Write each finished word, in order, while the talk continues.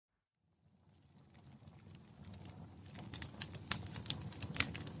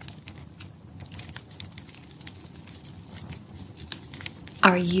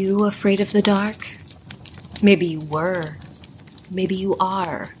Are you afraid of the dark? Maybe you were. Maybe you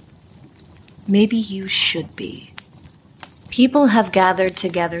are. Maybe you should be. People have gathered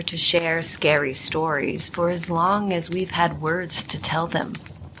together to share scary stories for as long as we've had words to tell them.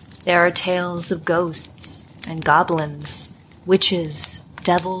 There are tales of ghosts and goblins, witches,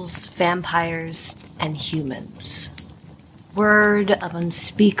 devils, vampires, and humans. Word of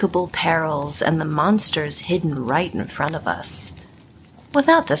unspeakable perils and the monsters hidden right in front of us.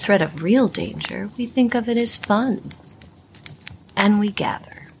 Without the threat of real danger, we think of it as fun. And we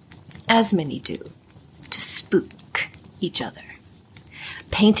gather, as many do, to spook each other,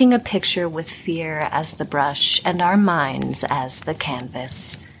 painting a picture with fear as the brush and our minds as the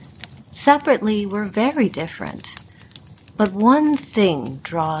canvas. Separately, we're very different, but one thing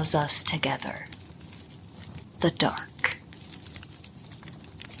draws us together: the dark.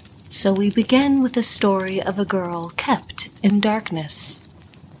 So we begin with the story of a girl kept in darkness.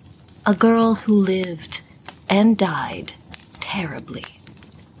 A girl who lived and died terribly.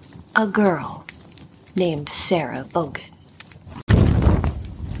 A girl named Sarah Bogan.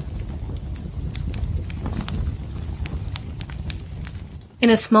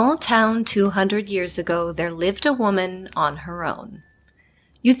 In a small town 200 years ago, there lived a woman on her own.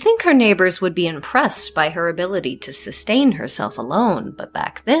 You'd think her neighbors would be impressed by her ability to sustain herself alone, but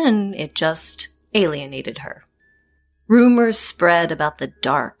back then it just alienated her. Rumors spread about the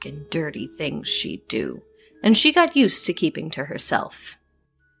dark and dirty things she'd do, and she got used to keeping to herself.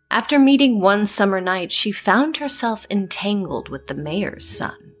 After meeting one summer night, she found herself entangled with the mayor's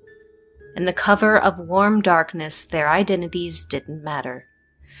son. In the cover of warm darkness, their identities didn't matter.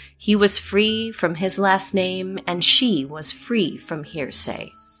 He was free from his last name, and she was free from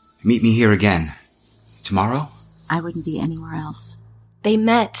hearsay. Meet me here again. Tomorrow? I wouldn't be anywhere else. They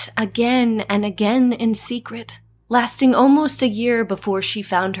met again and again in secret, lasting almost a year before she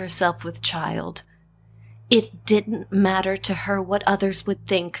found herself with child. It didn't matter to her what others would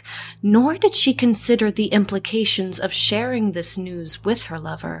think, nor did she consider the implications of sharing this news with her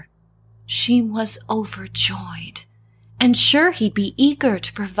lover. She was overjoyed, and sure he'd be eager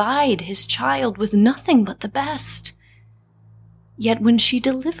to provide his child with nothing but the best. Yet when she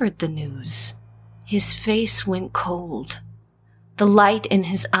delivered the news, his face went cold. The light in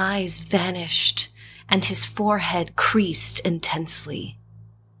his eyes vanished, and his forehead creased intensely.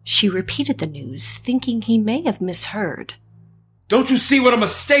 She repeated the news, thinking he may have misheard. Don't you see what a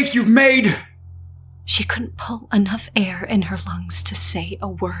mistake you've made? She couldn't pull enough air in her lungs to say a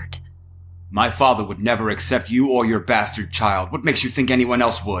word. My father would never accept you or your bastard child. What makes you think anyone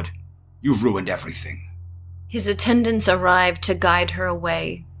else would? You've ruined everything. His attendants arrived to guide her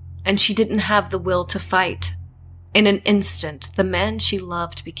away, and she didn't have the will to fight. In an instant, the man she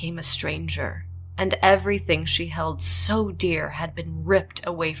loved became a stranger, and everything she held so dear had been ripped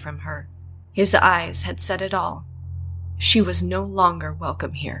away from her. His eyes had said it all. She was no longer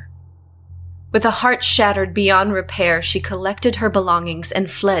welcome here. With a heart shattered beyond repair, she collected her belongings and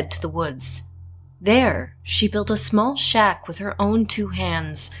fled to the woods. There, she built a small shack with her own 2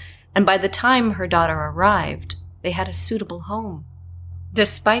 hands, and by the time her daughter arrived, they had a suitable home.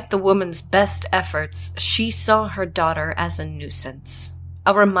 Despite the woman's best efforts, she saw her daughter as a nuisance,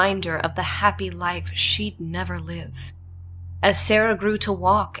 a reminder of the happy life she'd never live. As Sarah grew to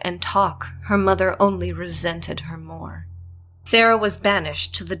walk and talk, her mother only resented her more. Sarah was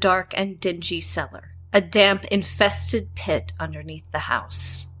banished to the dark and dingy cellar, a damp-infested pit underneath the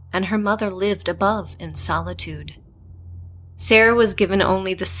house, and her mother lived above in solitude. Sarah was given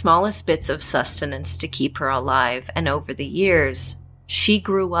only the smallest bits of sustenance to keep her alive, and over the years, she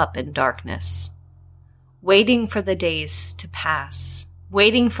grew up in darkness, waiting for the days to pass,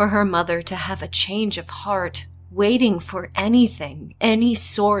 waiting for her mother to have a change of heart, waiting for anything, any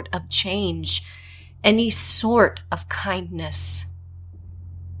sort of change, any sort of kindness.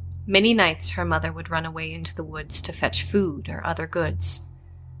 Many nights her mother would run away into the woods to fetch food or other goods.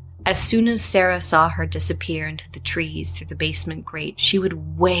 As soon as Sarah saw her disappear into the trees through the basement grate, she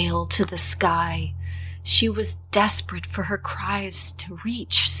would wail to the sky. She was desperate for her cries to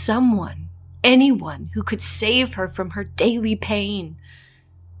reach someone, anyone who could save her from her daily pain.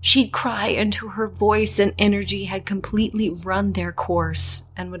 She'd cry until her voice and energy had completely run their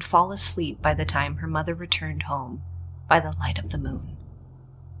course and would fall asleep by the time her mother returned home by the light of the moon.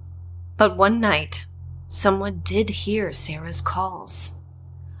 But one night, someone did hear Sarah's calls.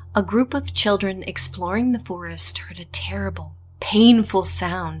 A group of children exploring the forest heard a terrible, painful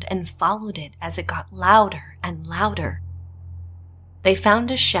sound and followed it as it got louder and louder. They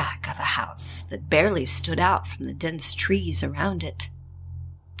found a shack of a house that barely stood out from the dense trees around it.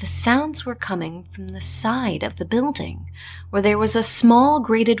 the sounds were coming from the side of the building, where there was a small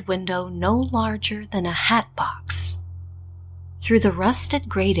grated window no larger than a hat box. Through the rusted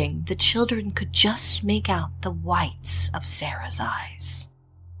grating, the children could just make out the whites of Sarah's eyes.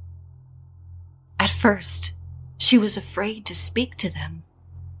 At first, she was afraid to speak to them.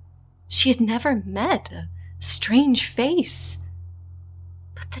 She had never met a strange face.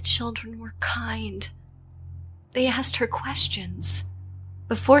 But the children were kind. They asked her questions.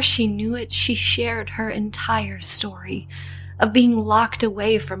 Before she knew it, she shared her entire story of being locked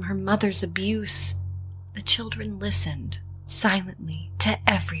away from her mother's abuse. The children listened silently to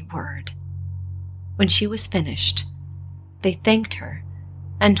every word. When she was finished, they thanked her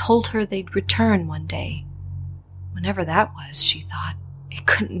and told her they'd return one day. Whenever that was, she thought, it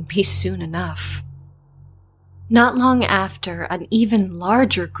couldn't be soon enough. Not long after, an even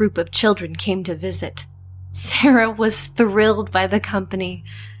larger group of children came to visit. Sarah was thrilled by the company,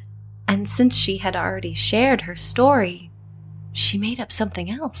 and since she had already shared her story, she made up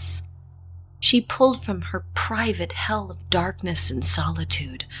something else. She pulled from her private hell of darkness and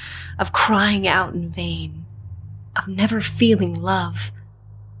solitude, of crying out in vain, of never feeling love.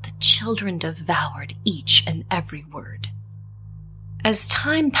 The children devoured each and every word. As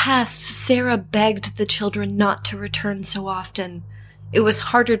time passed, Sarah begged the children not to return so often. It was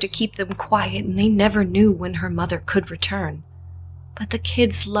harder to keep them quiet, and they never knew when her mother could return. But the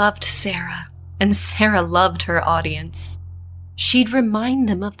kids loved Sarah, and Sarah loved her audience. She'd remind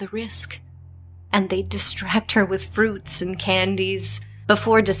them of the risk, and they'd distract her with fruits and candies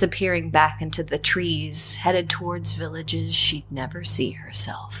before disappearing back into the trees, headed towards villages she'd never see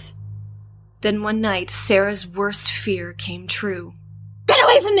herself. Then one night, Sarah's worst fear came true. Get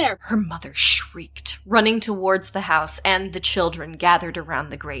away from there! Her mother shrieked, running towards the house, and the children gathered around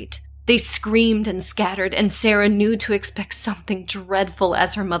the grate. They screamed and scattered, and Sarah knew to expect something dreadful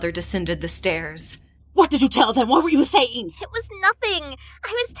as her mother descended the stairs. What did you tell them? What were you saying? It was nothing.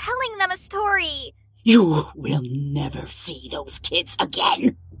 I was telling them a story. You will never see those kids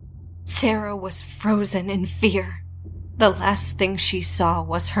again. Sarah was frozen in fear. The last thing she saw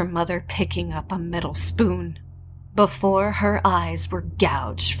was her mother picking up a metal spoon before her eyes were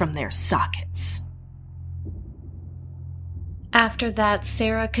gouged from their sockets. After that,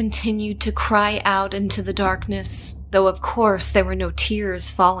 Sarah continued to cry out into the darkness, though of course there were no tears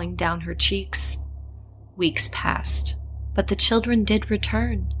falling down her cheeks. Weeks passed, but the children did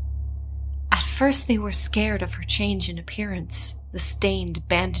return. At first they were scared of her change in appearance, the stained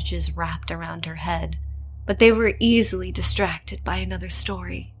bandages wrapped around her head, but they were easily distracted by another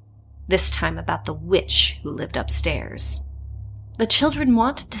story, this time about the witch who lived upstairs. The children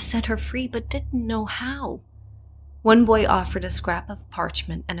wanted to set her free, but didn't know how. One boy offered a scrap of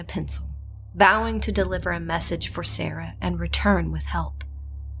parchment and a pencil, vowing to deliver a message for Sarah and return with help.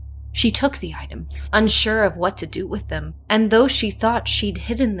 She took the items, unsure of what to do with them, and though she thought she'd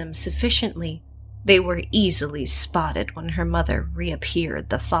hidden them sufficiently, they were easily spotted when her mother reappeared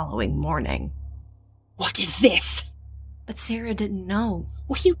the following morning. What is this? But Sarah didn't know.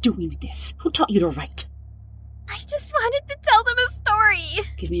 What are you doing with this? Who taught you to write? I just wanted to tell them a story.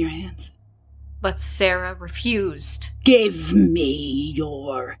 Give me your hands. But Sarah refused. Give me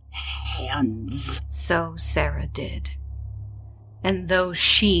your hands. So Sarah did. And though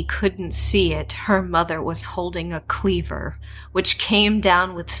she couldn't see it, her mother was holding a cleaver, which came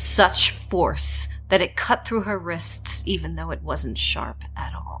down with such force that it cut through her wrists, even though it wasn't sharp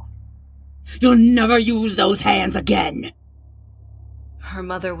at all. You'll never use those hands again. Her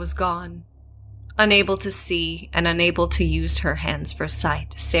mother was gone. Unable to see and unable to use her hands for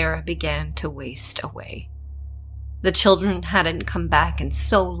sight, Sarah began to waste away. The children hadn't come back in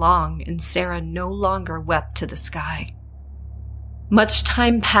so long, and Sarah no longer wept to the sky. Much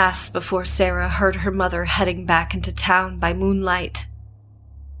time passed before Sarah heard her mother heading back into town by moonlight.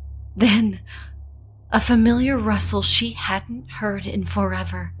 Then, a familiar rustle she hadn't heard in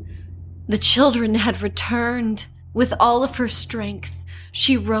forever. The children had returned. With all of her strength,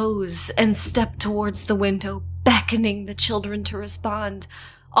 she rose and stepped towards the window, beckoning the children to respond,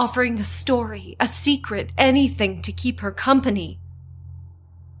 offering a story, a secret, anything to keep her company.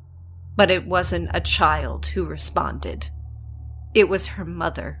 But it wasn't a child who responded. It was her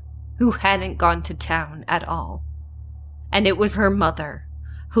mother, who hadn't gone to town at all. And it was her mother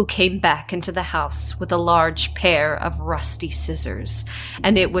who came back into the house with a large pair of rusty scissors.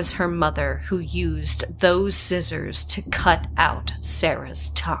 And it was her mother who used those scissors to cut out Sarah's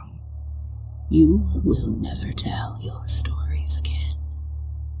tongue. You will never tell your stories again.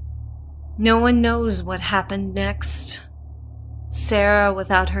 No one knows what happened next. Sarah,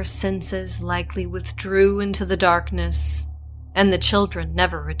 without her senses, likely withdrew into the darkness, and the children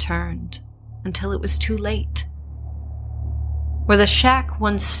never returned until it was too late. Where the shack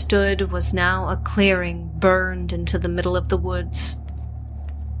once stood was now a clearing burned into the middle of the woods.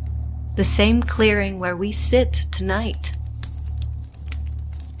 The same clearing where we sit tonight.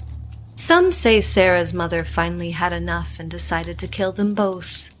 Some say Sarah's mother finally had enough and decided to kill them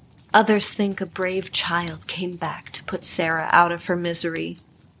both. Others think a brave child came back to put Sarah out of her misery.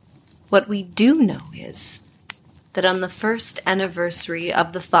 What we do know is that on the first anniversary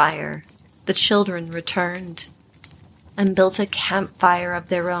of the fire, the children returned and built a campfire of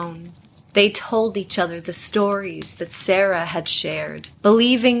their own. They told each other the stories that Sarah had shared,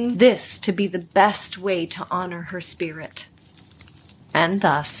 believing this to be the best way to honor her spirit. And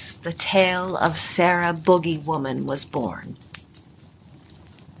thus, the tale of Sarah Boogie Woman was born.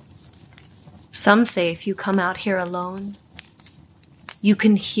 Some say if you come out here alone, you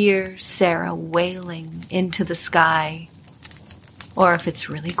can hear Sarah wailing into the sky. Or if it's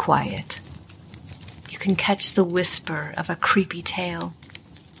really quiet, you can catch the whisper of a creepy tale.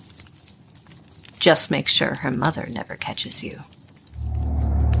 Just make sure her mother never catches you.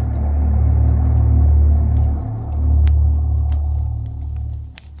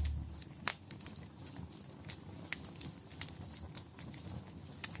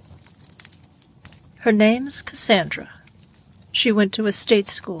 Her name's Cassandra. She went to a state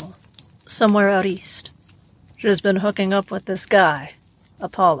school, somewhere out east. She's been hooking up with this guy,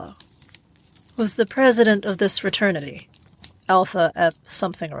 Apollo, who's the president of this fraternity, Alpha Ep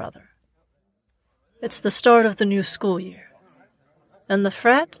something or other. It's the start of the new school year, and the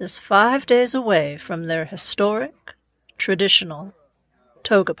frat is 5 days away from their historic, traditional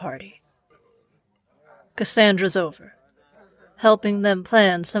toga party. Cassandra's over, helping them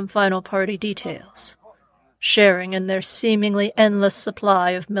plan some final party details, sharing in their seemingly endless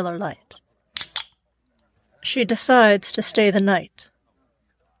supply of Miller Lite. She decides to stay the night.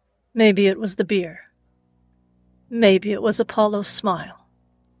 Maybe it was the beer. Maybe it was Apollo's smile.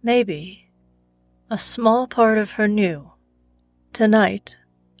 Maybe a small part of her knew tonight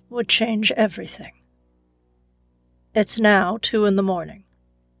would change everything. It's now 2 a.m,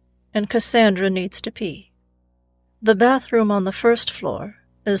 and Cassandra needs to pee. The bathroom on the first floor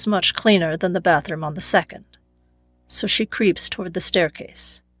is much cleaner than the bathroom on the second, so she creeps toward the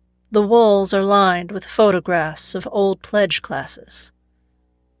staircase. The walls are lined with photographs of old pledge classes.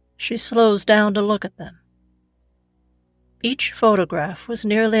 She slows down to look at them. Each photograph was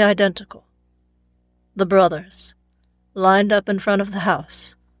nearly identical. The brothers, lined up in front of the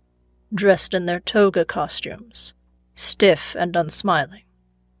house, dressed in their toga costumes, stiff and unsmiling.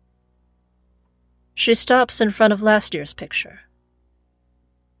 She stops in front of last year's picture.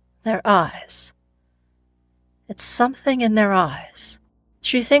 Their eyes. It's something in their eyes.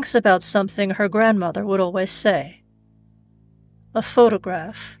 She thinks about something her grandmother would always say. A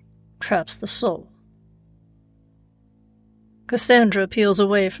photograph traps the soul. Cassandra peels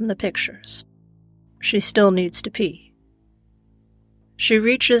away from the pictures. She still needs to pee. She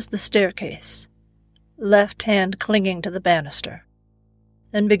reaches the staircase, left hand clinging to the banister,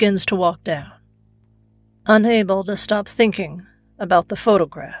 and begins to walk down, unable to stop thinking about the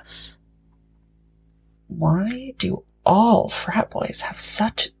photographs. Why do all frat boys have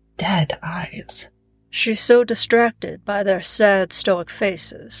such dead eyes? She's so distracted by their sad, stoic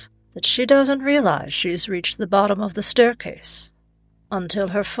faces that she doesn't realize she's reached the bottom of the staircase until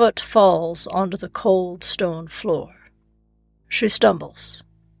her foot falls onto the cold stone floor. She stumbles,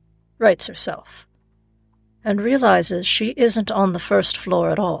 rights herself, and realizes she isn't on the first floor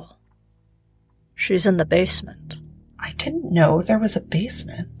at all. She's in the basement. I didn't know there was a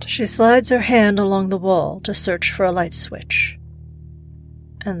basement. She slides her hand along the wall to search for a light switch,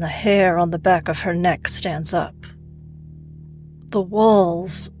 and the hair on the back of her neck stands up. The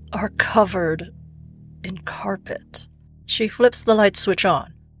walls are covered in carpet. She flips the light switch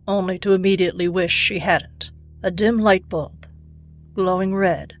on, only to immediately wish she hadn't. A dim light bulb, glowing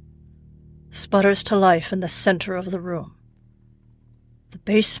red, sputters to life in the center of the room. The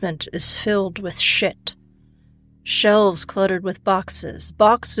basement is filled with shit. Shelves cluttered with boxes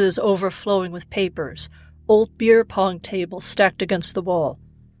overflowing with papers, old beer pong tables stacked against the wall,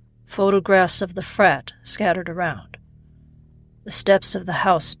 photographs of the frat scattered around. The steps of the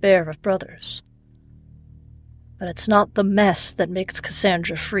house bare of brothers. But it's not the mess that makes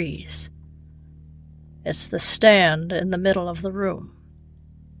Cassandra freeze. It's the stand in the middle of the room.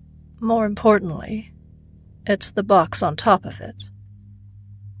 More importantly, it's the box on top of it.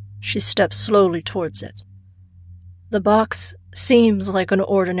 She steps slowly towards it. The box seems like an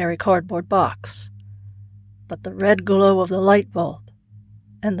ordinary cardboard box, but the red glow of the light bulb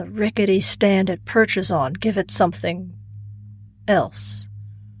and the rickety stand it perches on give it something else.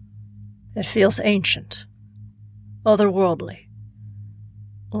 It feels ancient, otherworldly,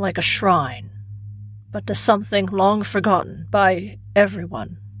 like a shrine, but to something long forgotten by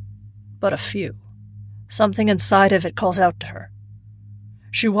everyone but a few. Something inside of it calls out to her.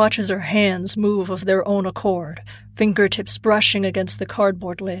 She watches her hands move of their own accord, fingertips brushing against the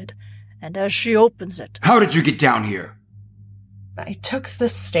cardboard lid, and as she opens it... How did you get down here? I took the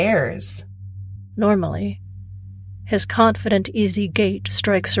stairs. Normally, his confident, easy gait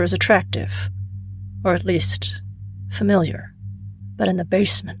strikes her as attractive, or at least familiar. But in the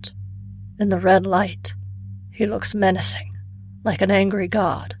basement, in the red light, he looks menacing, like an angry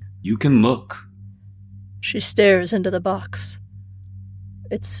god. You can look. She stares into the box.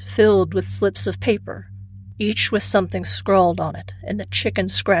 It's filled with slips of paper, each with something scrawled on it in the chicken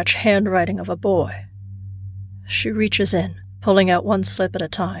scratch handwriting of a boy. She reaches in, pulling out one slip at a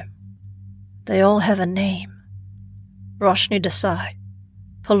time. They all have a name. Roshni Desai,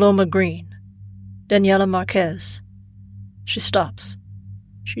 Paloma Green, Daniela Marquez. She stops.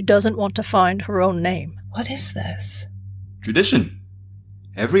 She doesn't want to find her own name. What is this? Tradition.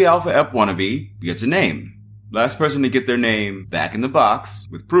 Every Alpha Ep wannabe gets a name. Last person to get their name back in the box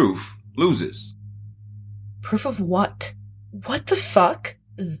with proof loses. Proof of what? What the fuck?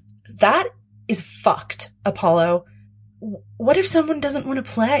 That is fucked, Apollo. What if someone doesn't want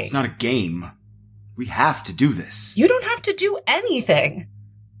to play? It's not a game. We have to do this. You don't have to do anything.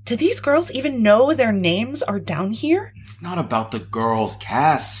 Do these girls even know their names are down here? It's not about the girls,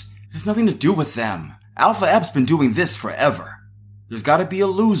 Cass. It has nothing to do with them. Alpha Ep's been doing this forever. There's gotta be a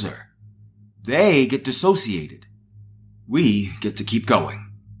loser. They get dissociated. We get to keep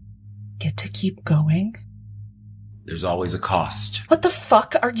going. Get to keep going? There's always a cost. What the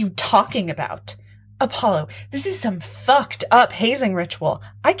fuck are you talking about? Apollo, this is some fucked up hazing ritual.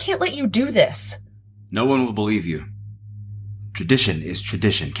 I can't let you do this. No one will believe you. Tradition is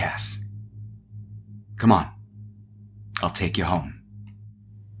tradition, Cass. Come on. I'll take you home.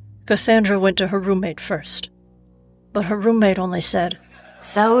 Cassandra went to her roommate first, but her roommate only said,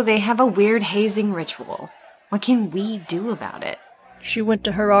 So they have a weird hazing ritual. What can we do about it? She went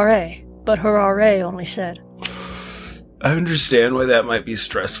to her RA, but her RA only said, I understand why that might be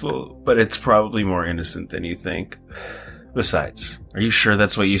stressful, but it's probably more innocent than you think. Besides, are you sure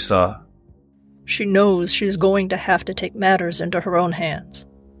that's what you saw? She knows she's going to have to take matters into her own hands.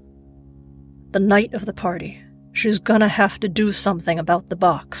 The night of the party, she's gonna have to do something about the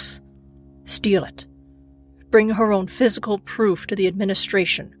box. Steal it. Bring her own physical proof to the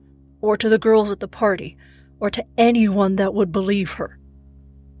administration, or to the girls at the party, or to anyone that would believe her.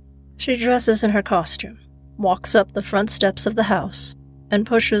 She dresses in her costume, walks up the front steps of the house, and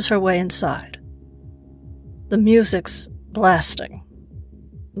pushes her way inside. The music's blasting.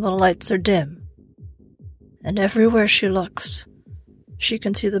 The lights are dim. And everywhere she looks, she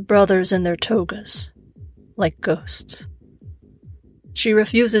can see the brothers in their togas, like ghosts. She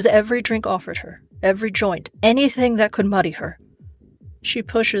refuses every drink offered her, every joint, anything that could muddy her. She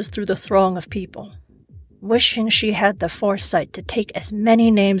pushes through the throng of people, wishing she had the foresight to take as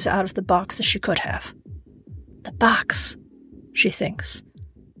many names out of the box as she could have. The box, she thinks.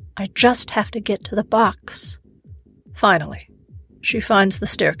 I just have to get to the box. Finally, she finds the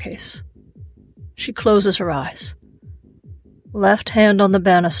staircase. She closes her eyes, left hand on the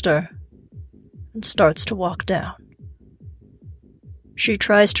banister, and starts to walk down. She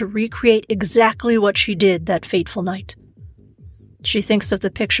tries to recreate exactly what she did that fateful night. She thinks of the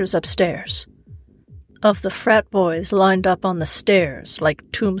pictures upstairs, of the frat boys lined up on the stairs like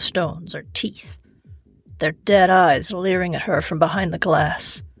tombstones or teeth, their dead eyes leering at her from behind the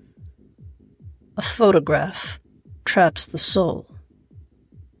glass. A photograph traps the soul.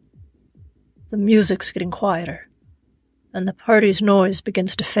 The music's getting quieter, and the party's noise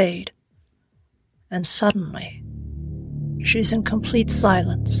begins to fade. And suddenly, she's in complete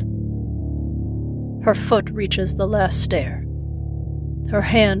silence. Her foot reaches the last stair. Her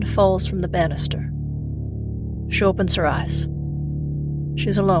hand falls from the banister. She opens her eyes.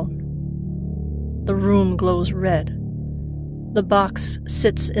 She's alone. The room glows red. The box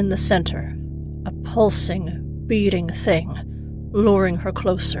sits in the center, a pulsing, beating thing, luring her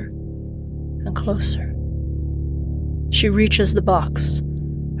closer and closer. She reaches the box,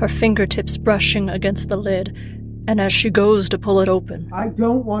 her fingertips brushing against the lid, and as she goes to pull it open... I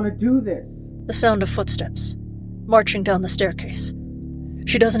don't want to do this. The sound of footsteps, marching down the staircase.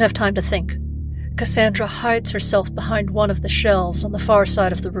 She doesn't have time to think. Cassandra hides herself behind one of the shelves on the far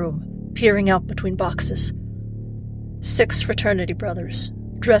side of the room, peering out between boxes. 6 fraternity brothers,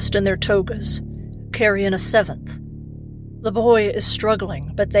 dressed in their togas, carry in a 7th. The boy is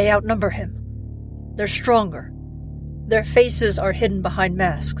struggling, but they outnumber him. They're stronger. Their faces are hidden behind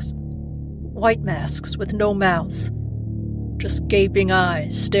masks. White masks with no mouths. Just gaping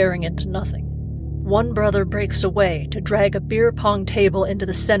eyes staring into nothing. One brother breaks away to drag a beer pong table into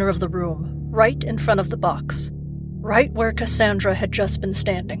the center of the room, right in front of the box, right where Cassandra had just been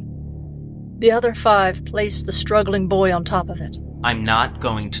standing. The other 5 place the struggling boy on top of it. I'm not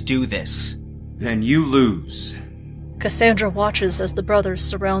going to do this. Then you lose. Cassandra watches as the brothers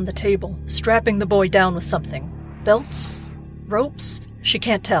surround the table, strapping the boy down with something. Belts? Ropes? She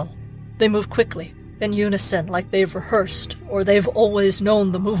can't tell. They move quickly, in unison, like they've rehearsed, or they've always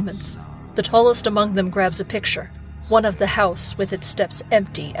known the movements. The tallest among them grabs a picture, one of the house with its steps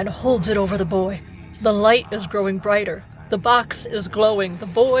empty, and holds it over the boy. The light is growing brighter. The box is glowing. The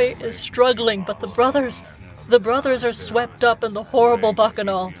boy is struggling, but the brothers are swept up in the horrible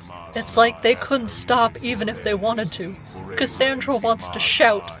bacchanal. It's like they couldn't stop even if they wanted to. Cassandra wants to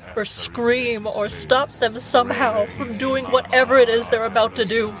shout or scream or stop them somehow from doing whatever it is they're about to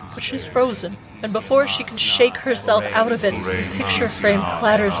do, but she's frozen. And before she can shake herself out of it, the picture frame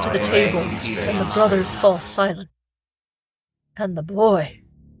clatters to the table, and the brothers fall silent. And the boy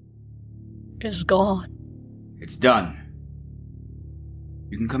is gone. It's done.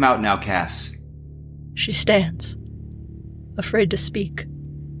 You can come out now, Cass. She stands, afraid to speak.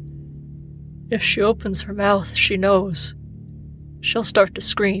 If she opens her mouth, she knows. She'll start to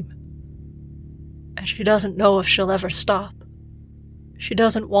scream. And she doesn't know if she'll ever stop. She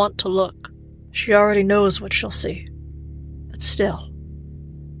doesn't want to look. She already knows what she'll see. But still,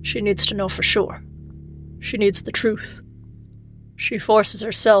 she needs to know for sure. She needs the truth. She forces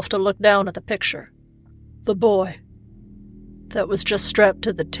herself to look down at the picture. The boy, that was just strapped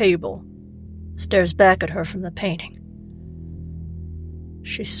to the table, stares back at her from the painting.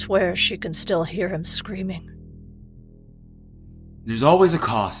 She swears she can still hear him screaming. There's always a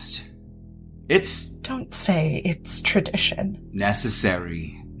cost. It's... Don't say it's tradition.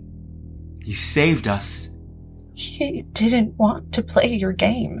 necessary. He saved us. He didn't want to play your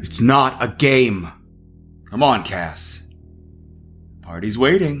game. It's not a game. Come on, Cass. Party's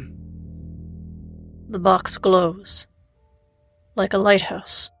waiting. The box glows, like a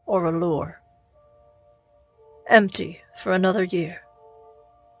lighthouse or a lure. Empty for another year.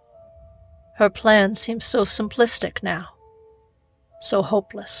 Her plan seems so simplistic now, so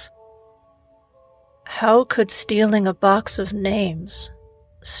hopeless. How could stealing a box of names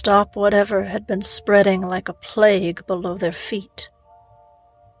stop whatever had been spreading like a plague below their feet?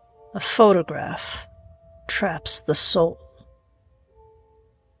 A photograph traps the soul.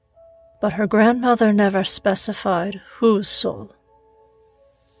 But her grandmother never specified whose soul.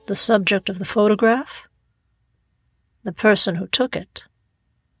 The subject of the photograph? The person who took it?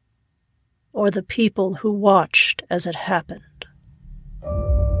 Or the people who watched as it happened?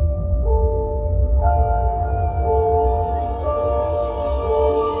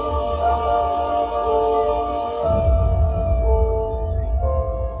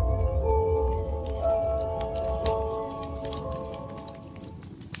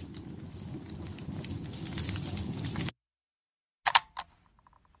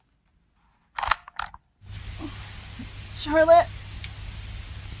 Charlotte?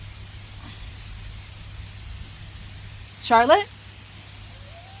 Charlotte?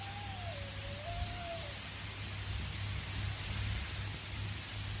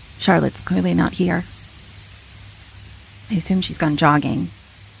 Charlotte's clearly not here. I assume she's gone jogging.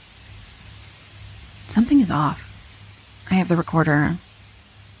 Something is off. I have the recorder.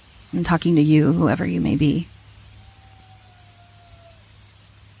 I'm talking to you, whoever you may be.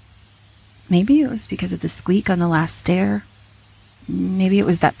 Maybe it was because of the squeak on the last stair. Maybe it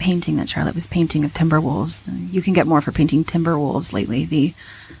was that painting that Charlotte was painting of timber wolves. You can get more for painting timber wolves lately, the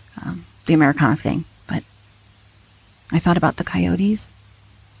Americana thing. But I thought about the coyotes.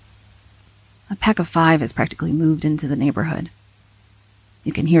 A pack of 5 has practically moved into the neighborhood.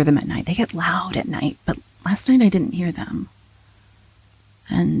 You can hear them at night. They get loud at night, but last night I didn't hear them.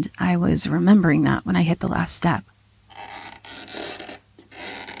 And I was remembering that when I hit the last step.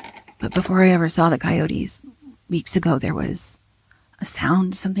 But before I ever saw the coyotes, weeks ago there was a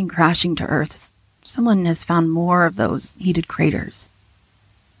sound, something crashing to earth. Someone has found more of those heated craters.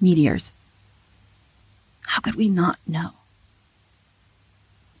 Meteors. How could we not know?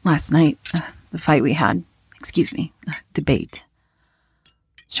 Last night, the fight we had, debate.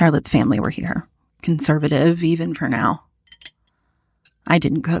 Charlotte's family were here. Conservative, even for now. I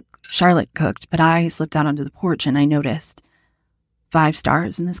didn't cook. Charlotte cooked, but I slipped out onto the porch and I noticed 5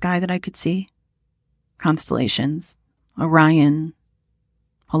 stars in the sky that I could see. Constellations. Orion.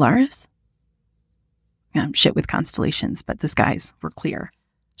 Polaris? I'm shit with constellations, but the skies were clear.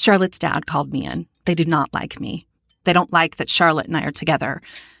 Charlotte's dad called me in. They did not like me. They don't like that Charlotte and I are together.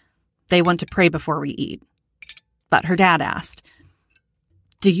 They want to pray before we eat. But her dad asked,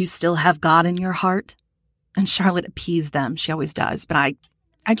 "Do you still have God in your heart?" And Charlotte appeased them. She always does. But I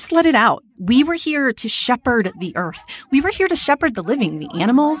just let it out. We were here to shepherd the earth. We were here to shepherd the living, the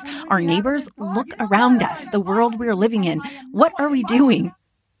animals, our neighbors. Look around us, the world we're living in. What are we doing?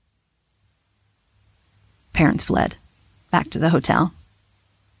 Parents fled back to the hotel.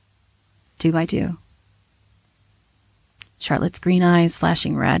 2 by 2. Charlotte's green eyes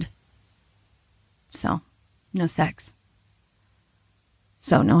flashing red. So, no sex.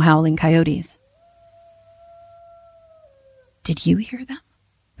 So, no howling coyotes. Did you hear them?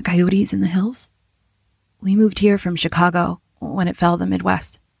 The coyotes in the hills? We moved here from Chicago when it fell the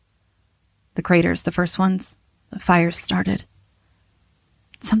Midwest. The craters, the first ones, the fires started.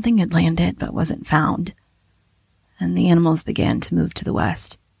 Something had landed but wasn't found, and the animals began to move to the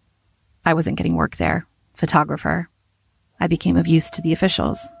west. I wasn't getting work there, photographer. I became of use to the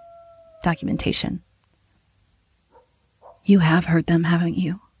officials. Documentation. You have heard them, haven't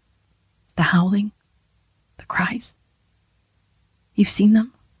you? The howling, the cries. You've seen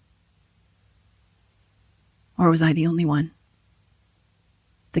them? Or was I the only one?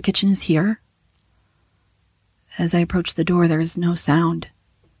 The kitchen is here. As I approach the door, there is no sound.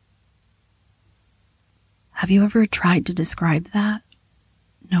 Have you ever tried to describe that?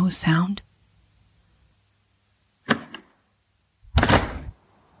 No sound?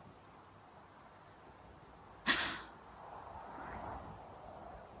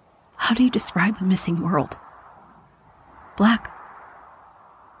 How do you describe a missing world? Black.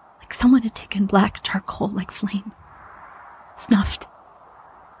 Like someone had taken black charcoal like flame. Snuffed.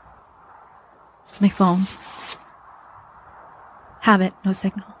 My phone. Habit, no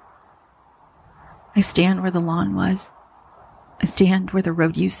signal. I stand where the lawn was. I stand where the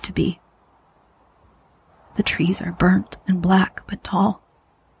road used to be. The trees are burnt and black but tall.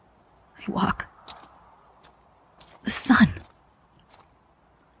 I walk. The sun.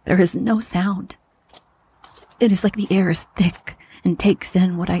 There is no sound. It is like the air is thick and takes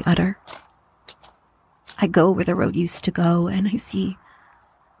in what I utter. I go where the road used to go, and I see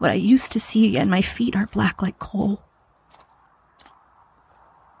what I used to see, and my feet are black like coal.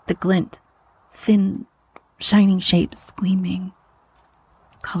 The glint, thin, shining shapes, gleaming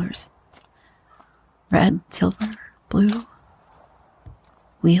colors. Red, silver, blue.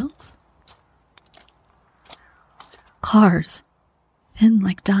 Wheels? Cars, thin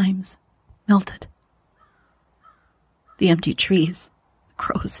like dimes, melted. The empty trees, the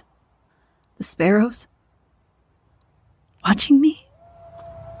crows, the sparrows, watching me.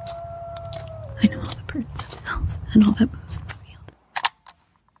 I know all the birds and the owls and all that moves in the field.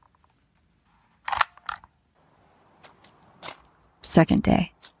 Second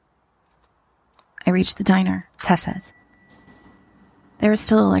day. I reach the diner, Tessa's. There is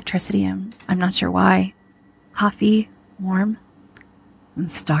still electricity, I'm not sure why. Coffee, warm. I'm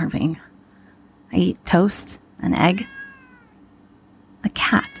starving. I eat toast, an egg. A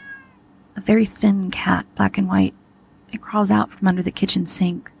cat. A very thin cat, black and white. It crawls out from under the kitchen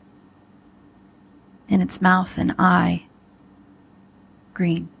sink. In its mouth, an eye.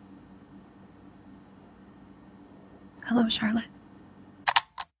 Green. Hello, Charlotte.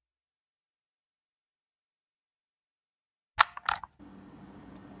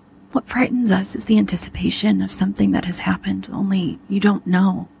 What frightens us is the anticipation of something that has happened, only you don't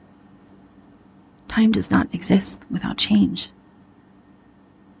know. Time does not exist without change.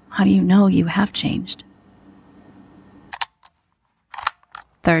 How do you know you have changed?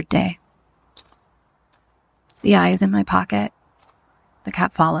 Third day. The eye is in my pocket. The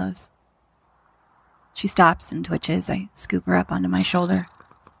cat follows. She stops and twitches. I scoop her up onto my shoulder.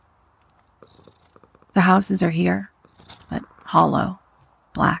 The houses are here, but hollow,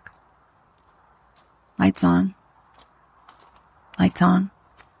 black. Lights on. Lights on.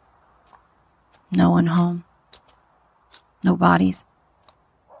 No one home. No bodies.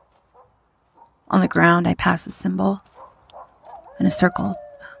 On the ground, I pass a symbol and a circle.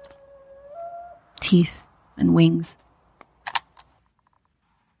 Teeth and wings.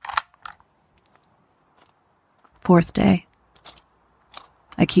 Fourth day.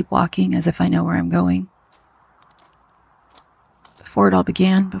 I keep walking as if I know where I'm going. Before it all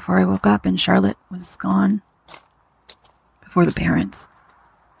began, before I woke up and Charlotte was gone. Before the parents.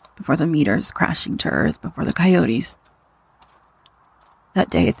 Before the meters crashing to earth. Before the coyotes. That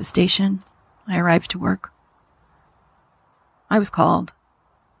day at the station, I arrived to work. I was called.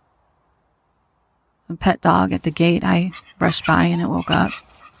 A pet dog at the gate. I brushed by and it woke up.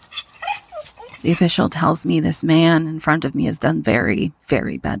 The official tells me this man in front of me has done very,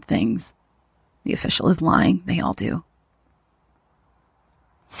 very bad things. The official is lying. They all do.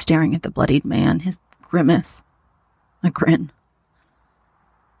 Staring at the bloodied man, his grimace, a grin.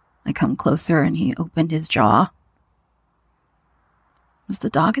 I come closer and he opened his jaw. Was the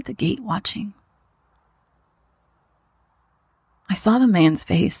dog at the gate watching? I saw the man's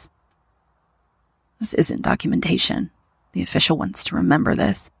face. This isn't documentation. The official wants to remember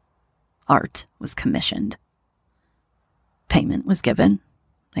this. Art was commissioned. Payment was given.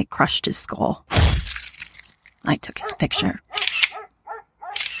 They crushed his skull. I took his picture.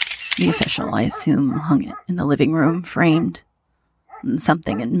 The official, I assume, hung it in the living room, framed. And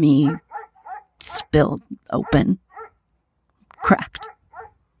something in me spilled open, cracked.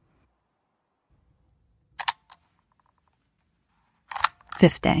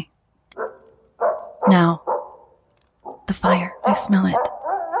 Fifth day. Now, the fire, I smell it.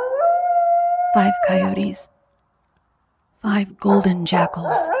 5 coyotes. 5 golden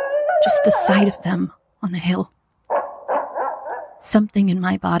jackals. Just the sight of them on the hill. Something in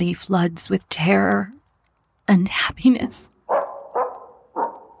my body floods with terror and happiness.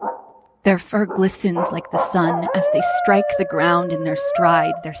 Their fur glistens like the sun as they strike the ground in their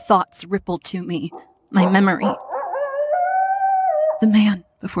stride. Their thoughts ripple to me, my memory. The man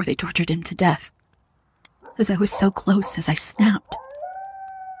before they tortured him to death. As I was so close as I snapped.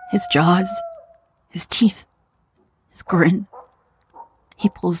 His jaws, his teeth, his grin. He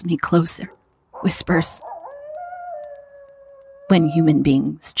pulls me closer, whispers. When human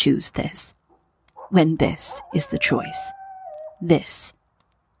beings choose this, when this is the choice, this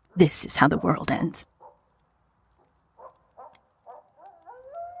is how the world ends.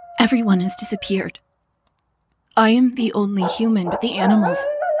 Everyone has disappeared. I am the only human, but the animals...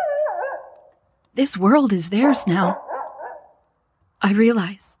 This world is theirs now. I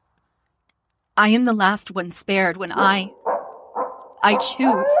realize. I am the last one spared when I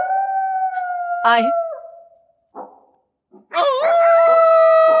choose.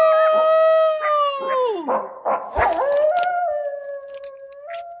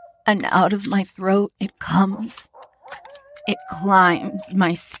 And out of my throat it comes. It climbs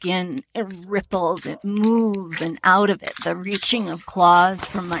my skin, it ripples, it moves, and out of it, the reaching of claws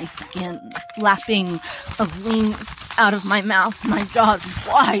from my skin, the flapping of wings out of my mouth, my jaws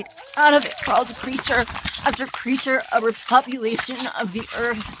wide. Out of it crawls creature after creature, a repopulation of the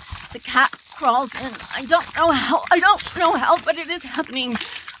earth. The cat crawls in. I don't know how, but it is happening.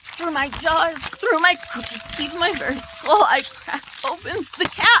 Through my jaws, through my crooked teeth, my very skull, I crack open the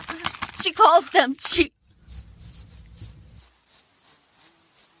cat. She calls them.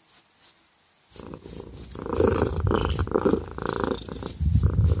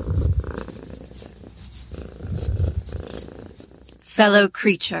 Fellow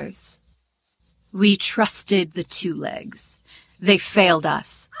creatures, we trusted the 2 legs. They failed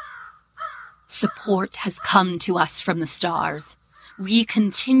us. Support has come to us from the stars. We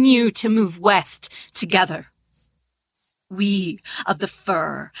continue to move west together. We of the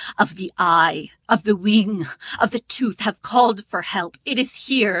fur, of the eye, of the wing, of the tooth have called for help. It is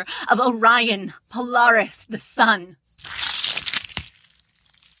here of Orion, Polaris, the sun.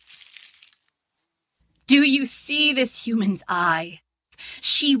 Do you see this human's eye?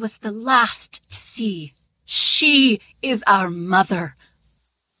 She was the last to see. She is our mother.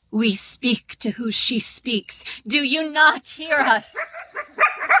 We speak to who she speaks. Do you not hear us?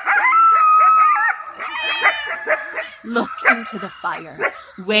 Look into the fire.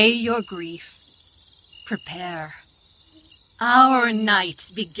 Weigh your grief. Prepare. Our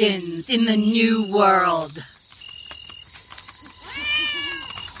night begins in the new world.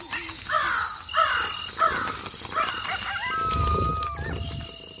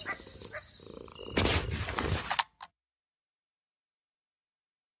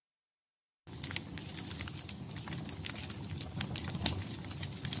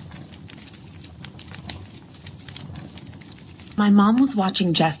 My mom was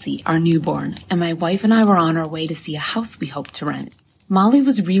watching Jessie, our newborn, and my wife and I were on our way to see a house we hoped to rent. Molly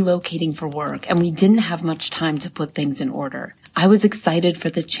was relocating for work, and we didn't have much time to put things in order. I was excited for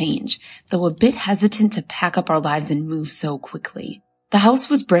the change, though a bit hesitant to pack up our lives and move so quickly. The house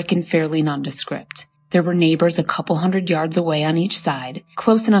was brick and fairly nondescript. There were neighbors a couple 100 yards away on each side,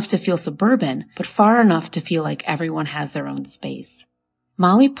 close enough to feel suburban, but far enough to feel like everyone has their own space.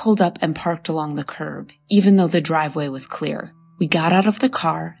 Molly pulled up and parked along the curb, even though the driveway was clear. We got out of the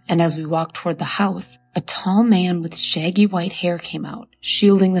car, and as we walked toward the house, a tall man with shaggy white hair came out,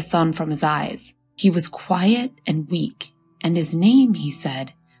 shielding the sun from his eyes. He was quiet and weak, and his name, he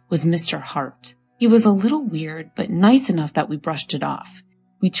said, was Mr. Hart. He was a little weird, but nice enough that we brushed it off.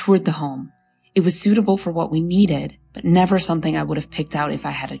 We toured the home. It was suitable for what we needed, but never something I would have picked out if I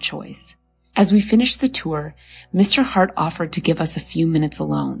had a choice. As we finished the tour, Mr. Hart offered to give us a few minutes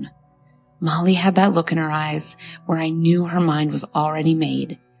alone. Molly had that look in her eyes where I knew her mind was already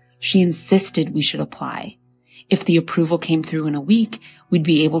made. She insisted we should apply. If the approval came through in a week, we'd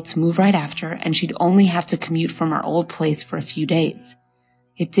be able to move right after, and she'd only have to commute from our old place for a few days.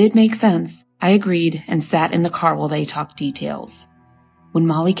 It did make sense. I agreed and sat in the car while they talked details. When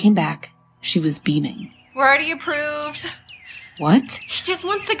Molly came back, she was beaming. We're already approved. What? He just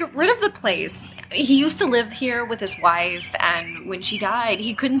wants to get rid of the place. He used to live here with his wife, and when she died,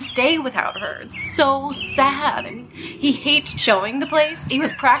 he couldn't stay without her. It's so sad. I mean, he hates showing the place. He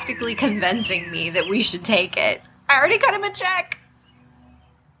was practically convincing me that we should take it. I already cut him a check.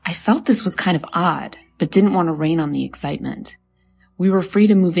 I felt this was kind of odd, but didn't want to rain on the excitement. We were free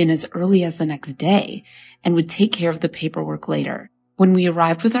to move in as early as the next day and would take care of the paperwork later. When we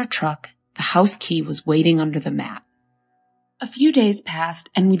arrived with our truck, the house key was waiting under the mat. A few days passed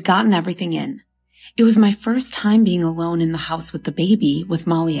and we'd gotten everything in. It was my first time being alone in the house with the baby, with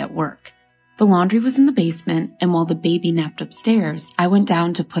Molly at work. The laundry was in the basement, and while the baby napped upstairs, I went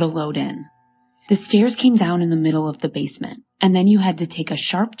down to put a load in. The stairs came down in the middle of the basement, and then you had to take a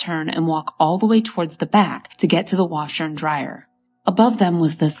sharp turn and walk all the way towards the back to get to the washer and dryer. Above them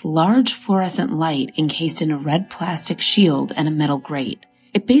was this large fluorescent light encased in a red plastic shield and a metal grate.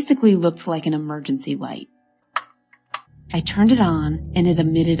 It basically looked like an emergency light. I turned it on, and it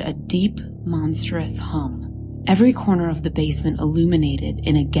emitted a deep, monstrous hum. Every corner of the basement illuminated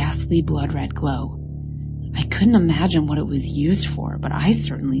in a ghastly blood-red glow. I couldn't imagine what it was used for, but I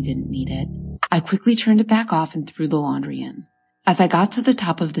certainly didn't need it. I quickly turned it back off and threw the laundry in. As I got to the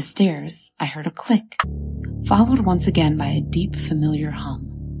top of the stairs, I heard a click, followed once again by a deep, familiar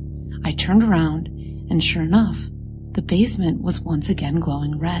hum. I turned around, and sure enough, the basement was once again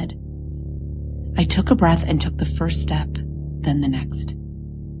glowing red. I took a breath and took the first step, then the next.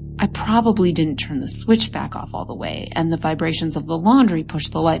 I probably didn't turn the switch back off all the way, and the vibrations of the laundry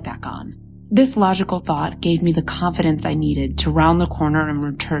pushed the light back on. This logical thought gave me the confidence I needed to round the corner and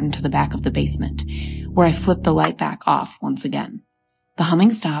return to the back of the basement, where I flipped the light back off once again. The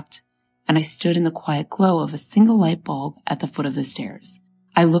humming stopped, and I stood in the quiet glow of a single light bulb at the foot of the stairs.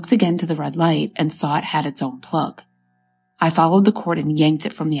 I looked again to the red light and saw it had its own plug. I followed the cord and yanked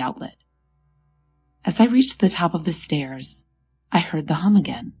it from the outlet. As I reached the top of the stairs, I heard the hum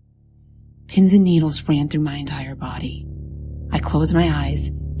again. Pins and needles ran through my entire body. I closed my eyes,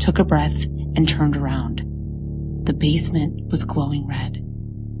 took a breath, and turned around. The basement was glowing red.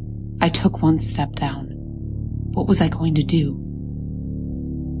 I took one step down. What was I going to do?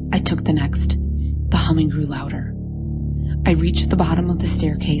 I took the next. The humming grew louder. I reached the bottom of the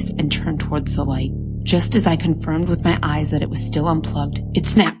staircase and turned towards the light. Just as I confirmed with my eyes that it was still unplugged, it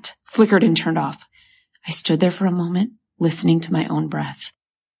snapped, flickered, and turned off. I stood there for a moment, listening to my own breath.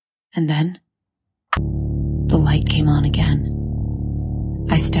 And then, the light came on again.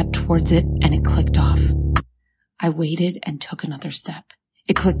 I stepped towards it and it clicked off. I waited and took another step.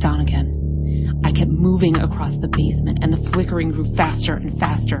 It clicked on again. I kept moving across the basement and the flickering grew faster and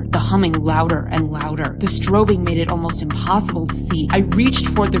faster, the humming louder and louder. The strobing made it almost impossible to see. I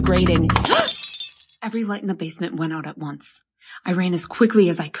reached toward the grating. Every light in the basement went out at once. I ran as quickly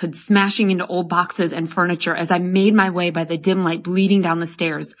as I could, smashing into old boxes and furniture as I made my way by the dim light bleeding down the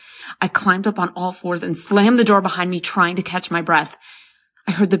stairs. I climbed up on all fours and slammed the door behind me, trying to catch my breath.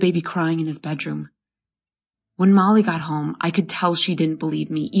 I heard the baby crying in his bedroom. When Molly got home, I could tell she didn't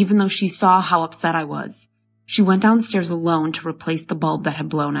believe me, even though she saw how upset I was. She went downstairs alone to replace the bulb that had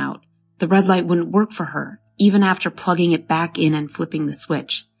blown out. The red light wouldn't work for her, even after plugging it back in and flipping the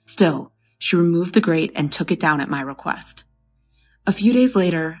switch. Still, she removed the grate and took it down at my request. A few days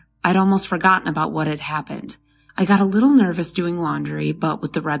later, I'd almost forgotten about what had happened. I got a little nervous doing laundry, but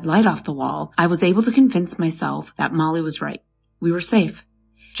with the red light off the wall, I was able to convince myself that Molly was right. We were safe.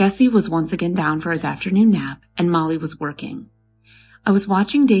 Jesse was once again down for his afternoon nap, and Molly was working. I was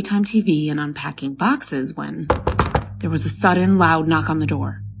watching daytime TV and unpacking boxes when there was a sudden, loud knock on the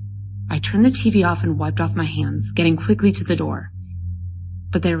door. I turned the TV off and wiped off my hands, getting quickly to the door.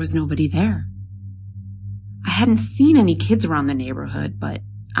 But there was nobody there. I hadn't seen any kids around the neighborhood, but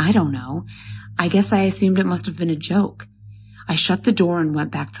I don't know. I guess I assumed it must have been a joke. I shut the door and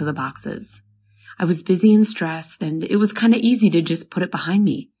went back to the boxes. I was busy and stressed, and it was kind of easy to just put it behind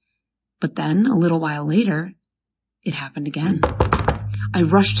me. But then, a little while later, it happened again. I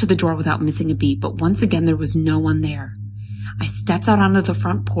rushed to the door without missing a beat, but once again there was no one there. I stepped out onto the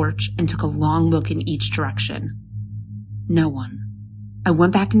front porch and took a long look in each direction. No one. I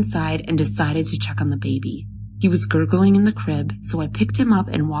went back inside and decided to check on the baby. He was gurgling in the crib, so I picked him up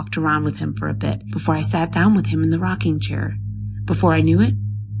and walked around with him for a bit before I sat down with him in the rocking chair. Before I knew it,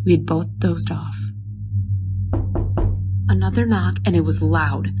 We had both dozed off. Another knock, and it was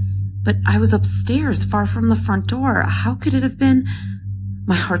loud. But I was upstairs, far from the front door. How could it have been?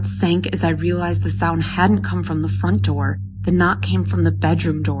 My heart sank as I realized the sound hadn't come from the front door. The knock came from the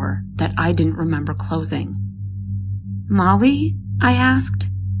bedroom door that I didn't remember closing. "Molly?" I asked.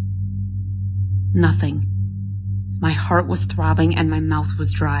 Nothing. My heart was throbbing and my mouth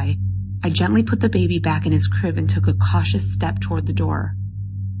was dry. I gently put the baby back in his crib and took a cautious step toward the door.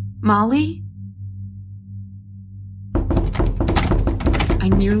 "Molly?" I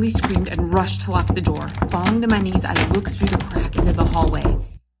nearly screamed and rushed to lock the door. Falling to my knees, I looked through the crack into the hallway.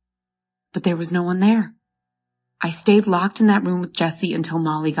 But there was no one there. I stayed locked in that room with Jesse until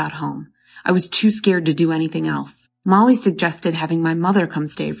Molly got home. I was too scared to do anything else. Molly suggested having my mother come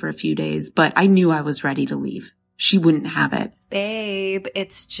stay for a few days, but I knew I was ready to leave. She wouldn't have it. Babe,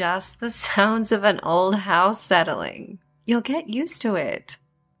 it's just the sounds of an old house settling. You'll get used to it.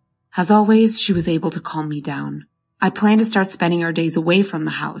 As always, she was able to calm me down. I planned to start spending our days away from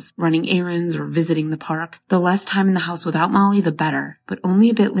the house, running errands or visiting the park. The less time in the house without Molly, the better. But only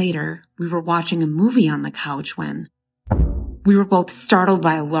a bit later, we were watching a movie on the couch when we were both startled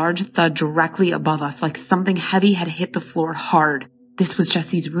by a large thud directly above us, like something heavy had hit the floor hard. This was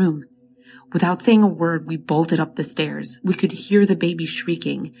Jesse's room. Without saying a word, we bolted up the stairs. We could hear the baby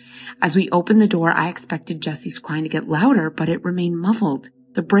shrieking. As we opened the door, I expected Jesse's crying to get louder, but it remained muffled.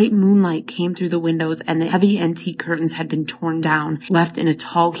 The bright moonlight came through the windows and the heavy antique curtains had been torn down, left in a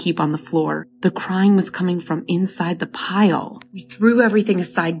tall heap on the floor. The crying was coming from inside the pile. We threw everything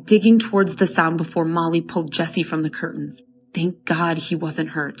aside, digging towards the sound before Molly pulled Jesse from the curtains. Thank God he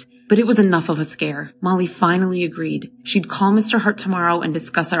wasn't hurt. But it was enough of a scare. Molly finally agreed. She'd call Mr. Hart tomorrow and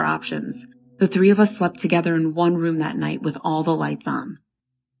discuss our options. The three of us slept together in one room that night with all the lights on.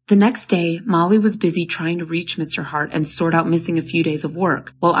 The next day, Molly was busy trying to reach Mr. Hart and sort out missing a few days of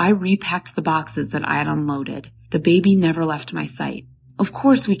work, while I repacked the boxes that I had unloaded. The baby never left my sight. Of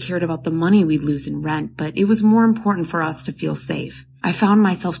course, we cared about the money we'd lose in rent, but it was more important for us to feel safe. I found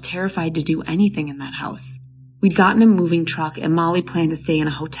myself terrified to do anything in that house. We'd gotten a moving truck, and Molly planned to stay in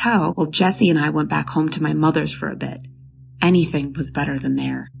a hotel, while Jesse and I went back home to my mother's for a bit. Anything was better than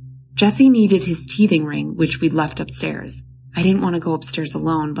there. Jesse needed his teething ring, which we'd left upstairs. I didn't want to go upstairs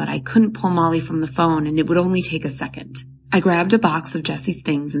alone, but I couldn't pull Molly from the phone, and it would only take a second. I grabbed a box of Jesse's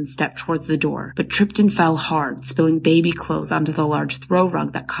things and stepped towards the door, but tripped and fell hard, spilling baby clothes onto the large throw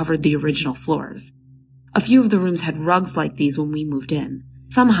rug that covered the original floors. A few of the rooms had rugs like these when we moved in.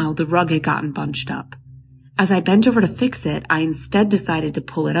 Somehow, the rug had gotten bunched up. As I bent over to fix it, I instead decided to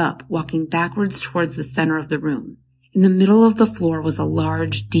pull it up, walking backwards towards the center of the room. In the middle of the floor was a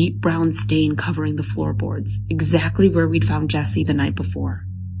large, deep brown stain covering the floorboards, exactly where we'd found Jesse the night before.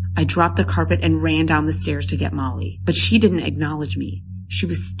 I dropped the carpet and ran down the stairs to get Molly, but she didn't acknowledge me. She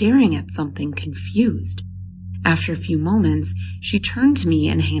was staring at something, confused. After a few moments, she turned to me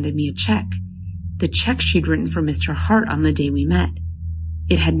and handed me a check. The check she'd written for Mr. Hart on the day we met.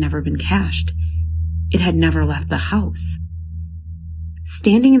 It had never been cashed. It had never left the house.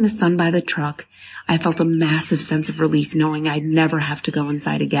 Standing in the sun by the truck, I felt a massive sense of relief knowing I'd never have to go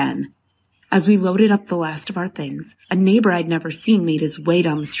inside again. As we loaded up the last of our things, a neighbor I'd never seen made his way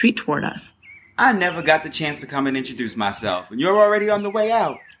down the street toward us. I never got the chance to come and introduce myself, and you're already on the way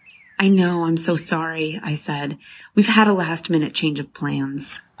out. I know, I'm so sorry, I said. We've had a last-minute change of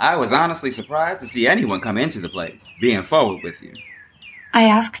plans. I was honestly surprised to see anyone come into the place, being forward with you. I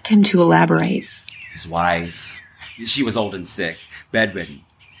asked him to elaborate. His wife, she was old and sick, bedridden,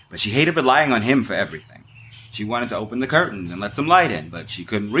 but she hated relying on him for everything. She wanted to open the curtains and let some light in, but she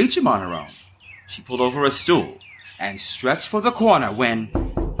couldn't reach him on her own. She pulled over a stool and stretched for the corner when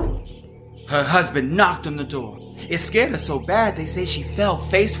her husband knocked on the door. It scared her so bad they say she fell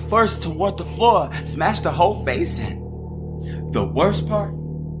face first toward the floor, smashed her whole face in. The worst part?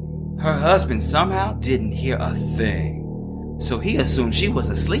 Her husband somehow didn't hear a thing, so he assumed she was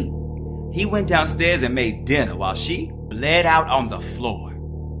asleep. He went downstairs and made dinner while she bled out on the floor.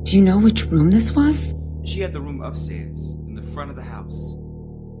 Do you know which room this was? She had the room upstairs, in the front of the house.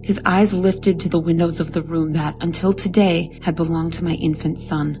 His eyes lifted to the windows of the room that, until today, had belonged to my infant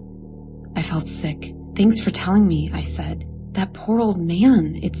son. I felt sick. Thanks for telling me, I said. That poor old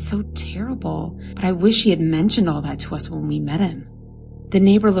man, it's so terrible. But I wish he had mentioned all that to us when we met him. The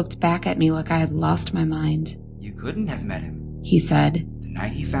neighbor looked back at me like I had lost my mind. You couldn't have met him, he said. The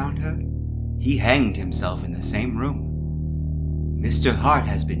night he found her, he hanged himself in the same room. Mr. Hart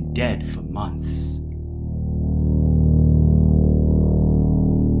has been dead for months.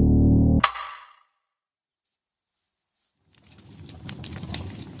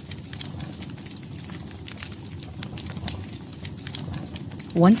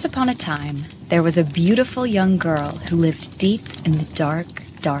 Once upon a time, there was a beautiful young girl who lived deep in the dark,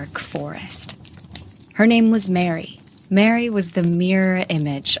 dark forest. Her name was Mary. Mary was the mirror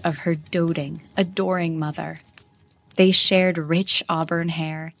image of her doting, adoring mother. They shared rich auburn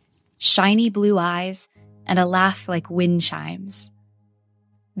hair, shiny blue eyes, and a laugh like wind chimes.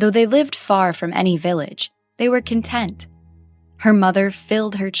 Though they lived far from any village, they were content. Her mother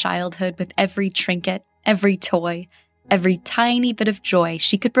filled her childhood with every trinket, every toy, every tiny bit of joy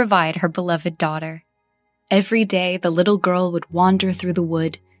she could provide her beloved daughter. Every day, the little girl would wander through the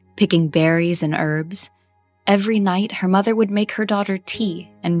wood, picking berries and herbs. Every night, her mother would make her daughter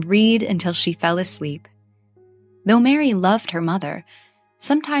tea and read until she fell asleep. Though Mary loved her mother,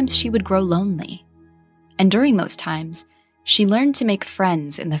 sometimes she would grow lonely. And during those times, she learned to make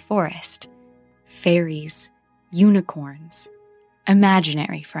friends in the forest. Fairies, unicorns,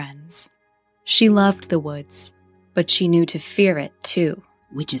 imaginary friends. She loved the woods, but she knew to fear it too.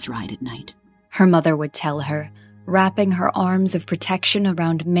 Witches ride at night, her mother would tell her, wrapping her arms of protection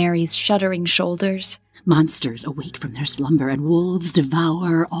around Mary's shuddering shoulders. Monsters awake from their slumber, and wolves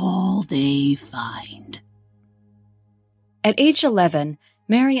devour all they find. At age 11,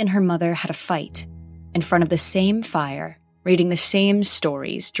 Mary and her mother had a fight, in front of the same fire, reading the same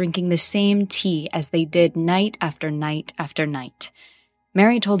stories, drinking the same tea as they did night after night after night.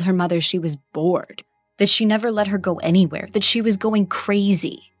 Mary told her mother she was bored, that she never let her go anywhere, that she was going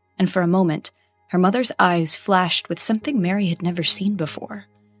crazy. And for a moment, her mother's eyes flashed with something Mary had never seen before.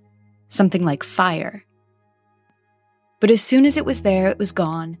 Something like fire. But as soon as it was there, it was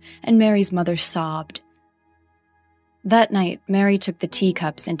gone, and Mary's mother sobbed. That night, Mary took the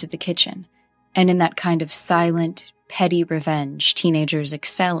teacups into the kitchen, and in that kind of silent, petty revenge teenagers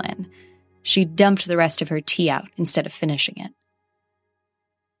excel in, she dumped the rest of her tea out instead of finishing it.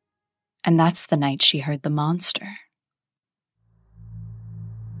 And that's the night she heard the monster.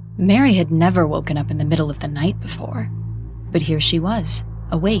 Mary had never woken up in the middle of the night before, but here she was,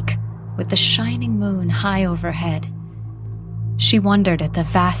 awake, with the shining moon high overhead. She wondered at the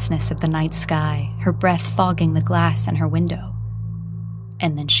vastness of the night sky, her breath fogging the glass in her window.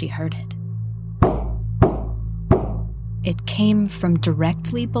 And then she heard it. It came from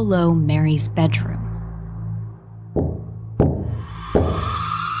directly below Mary's bedroom.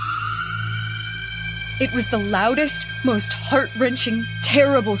 It was the loudest, most heart-wrenching,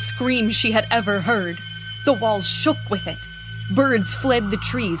 terrible scream she had ever heard. The walls shook with it. Birds fled the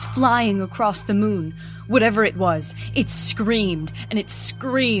trees, flying across the moon. Whatever it was, it screamed, and it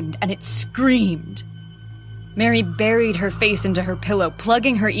screamed, and it screamed. Mary buried her face into her pillow,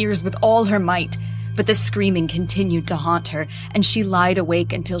 plugging her ears with all her might. But the screaming continued to haunt her, and she lied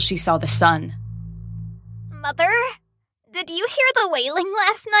awake until she saw the sun. Mother, did you hear the wailing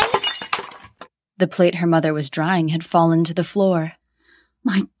last night? The plate her mother was drying had fallen to the floor.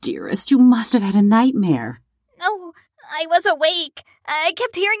 My dearest, you must have had a nightmare. No, I was awake. I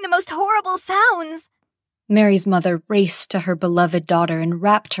kept hearing the most horrible sounds. Mary's mother raced to her beloved daughter and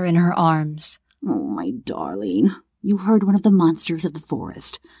wrapped her in her arms. Oh, my darling, you heard one of the monsters of the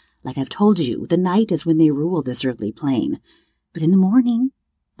forest. Like I've told you, the night is when they rule this earthly plane. But in the morning,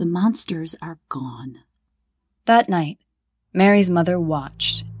 the monsters are gone. That night, Mary's mother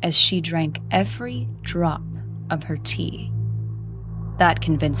watched as she drank every drop of her tea. That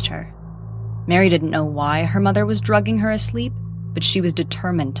convinced her. Mary didn't know why her mother was drugging her asleep, but she was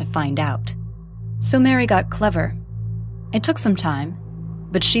determined to find out. So Mary got clever. It took some time,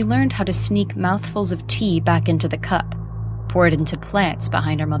 but she learned how to sneak mouthfuls of tea back into the cup, pour it into plants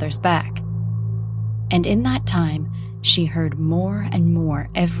behind her mother's back. And in that time, she heard more and more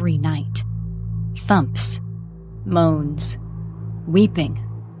every night. Thumps, moans, weeping,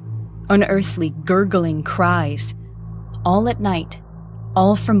 unearthly gurgling cries, all at night,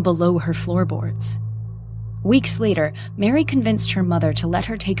 all from below her floorboards. Weeks later, Mary convinced her mother to let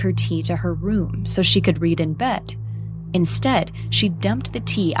her take her tea to her room so she could read in bed. Instead, she dumped the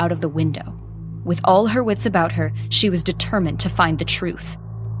tea out of the window. With all her wits about her, she was determined to find the truth.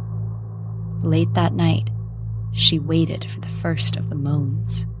 Late that night, she waited for the first of the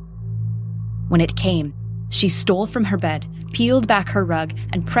moans. When it came, she stole from her bed, peeled back her rug,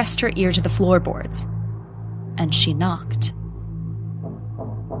 and pressed her ear to the floorboards. And she knocked.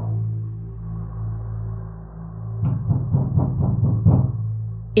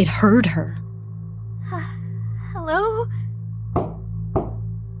 It heard her. Hello?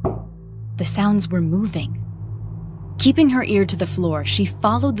 The sounds were moving. Keeping her ear to the floor, she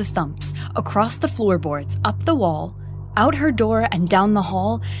followed the thumps across the floorboards, up the wall, out her door and down the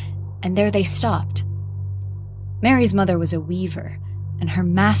hall, and there they stopped. Mary's mother was a weaver, and her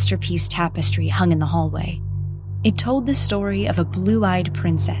masterpiece tapestry hung in the hallway. It told the story of a blue-eyed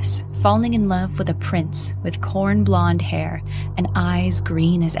princess falling in love with a prince with corn-blonde hair and eyes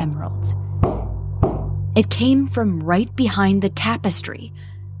green as emeralds. It came from right behind the tapestry.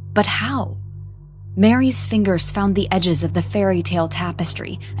 But how? Mary's fingers found the edges of the fairy tale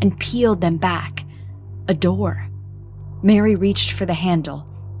tapestry and peeled them back. A door. Mary reached for the handle,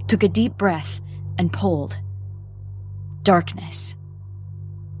 took a deep breath, and pulled. Darkness.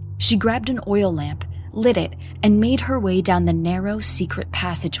 She grabbed an oil lamp, lit it, and made her way down the narrow, secret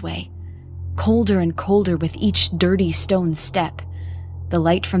passageway. Colder and colder with each dirty stone step. The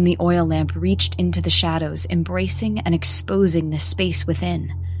light from the oil lamp reached into the shadows, embracing and exposing the space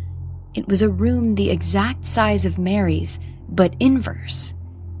within. It was a room the exact size of Mary's, but inverse.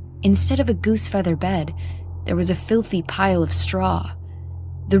 Instead of a goose-feather bed, there was a filthy pile of straw.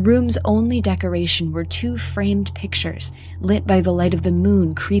 The room's only decoration were 2 framed pictures, lit by the light of the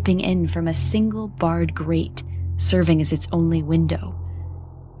moon creeping in from a single barred grate, serving as its only window.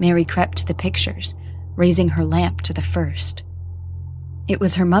 Mary crept to the pictures, raising her lamp to the first. It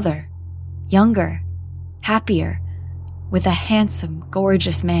was her mother, younger, happier, with a handsome,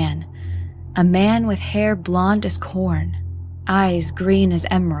 gorgeous man. A man with hair blonde as corn, eyes green as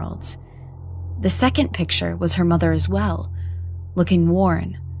emeralds. The second picture was her mother as well, looking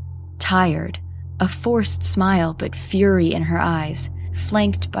worn, tired, a forced smile but fury in her eyes,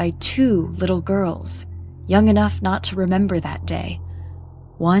 flanked by 2 little girls, young enough not to remember that day.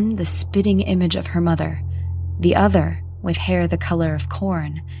 One the spitting image of her mother, the other with hair the color of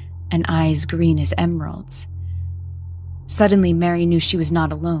corn and eyes green as emeralds. Suddenly, Mary knew she was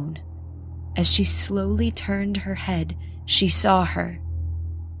not alone. As she slowly turned her head, she saw her.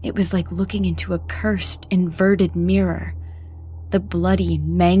 It was like looking into a cursed, inverted mirror. The bloody,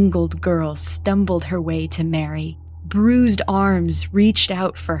 mangled girl stumbled her way to Mary. Bruised arms reached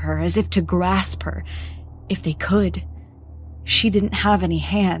out for her as if to grasp her, if they could. She didn't have any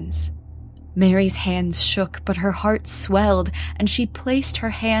hands. Mary's hands shook, but her heart swelled, and she placed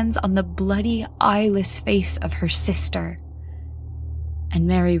her hands on the bloody, eyeless face of her sister. And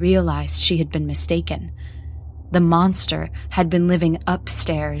Mary realized she had been mistaken. The monster had been living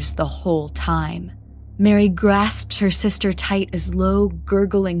upstairs the whole time. Mary grasped her sister tight as low,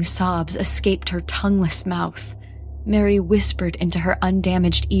 gurgling sobs escaped her tongueless mouth. Mary whispered into her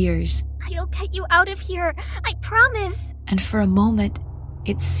undamaged ears, "I'll get you out of here, I promise." And for a moment,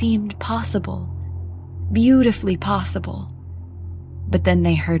 it seemed possible. Beautifully possible. But then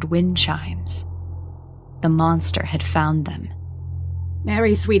they heard wind chimes. The monster had found them.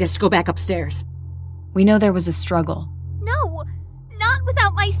 "Mary, sweetest, go back upstairs." We know there was a struggle. "No, not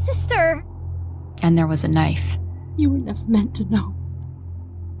without my sister." And there was a knife. "You were never meant to know."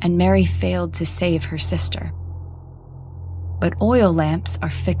 And Mary failed to save her sister. But oil lamps are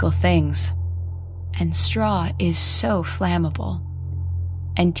fickle things. And straw is so flammable.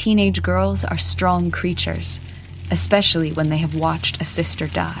 And teenage girls are strong creatures, especially when they have watched a sister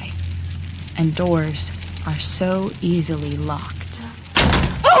die. And doors are so easily locked.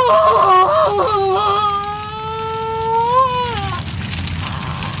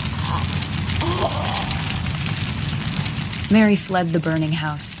 Mary fled the burning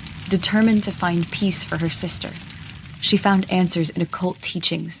house, determined to find peace for her sister. She found answers in occult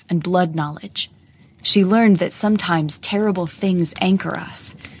teachings and blood knowledge. She learned that sometimes terrible things anchor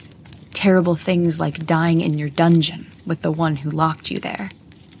us. Terrible things like dying in your dungeon with the one who locked you there.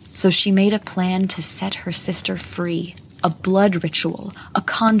 So she made a plan to set her sister free. A blood ritual, a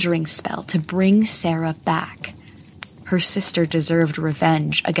conjuring spell to bring Sarah back. Her sister deserved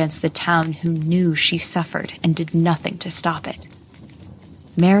revenge against the town who knew she suffered and did nothing to stop it.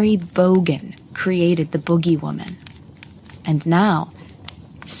 Mary Bogan created the Boogie Woman. And now,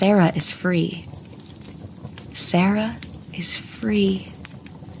 Sarah is free. Sarah is free.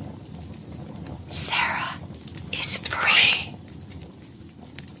 Sarah is free.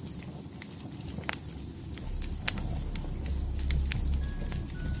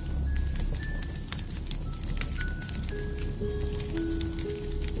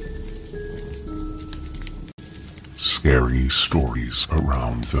 Scary Stories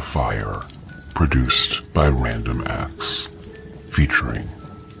Around the Fire, produced by Random Acts, featuring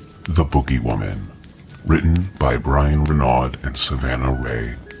The Boogie Woman, written by Brian Renaud and Savannah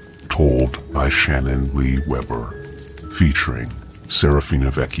Ray, told by Shannon Lee Weber, featuring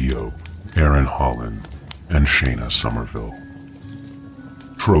Serafina Vecchio, Aaron Holland, and Shayna Somerville.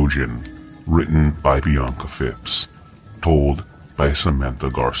 Trojan, written by Bianca Phipps, told by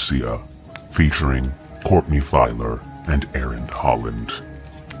Samantha Garcia, featuring Courtney Filer and Aaron Holland.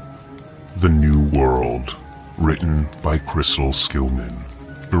 The New World, written by Crystal Skillman,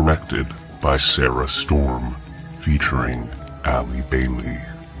 directed by Sarah Storm, featuring Allie Bailey.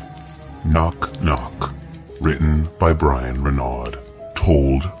 Knock Knock, written by Brian Renaud,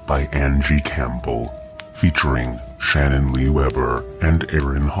 told by Angie Campbell, featuring Shannon Lee Weber and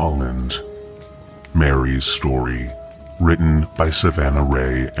Aaron Holland. Mary's Story, written by Savannah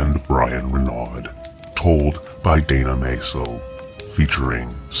Ray and Brian Renaud, told by Dana Maisel,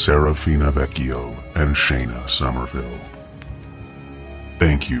 featuring Serafina Vecchio and Shayna Somerville.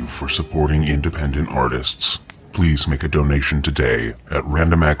 Thank you for supporting independent artists. Please make a donation today at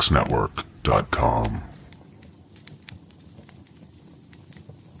randomactsnetwork.com.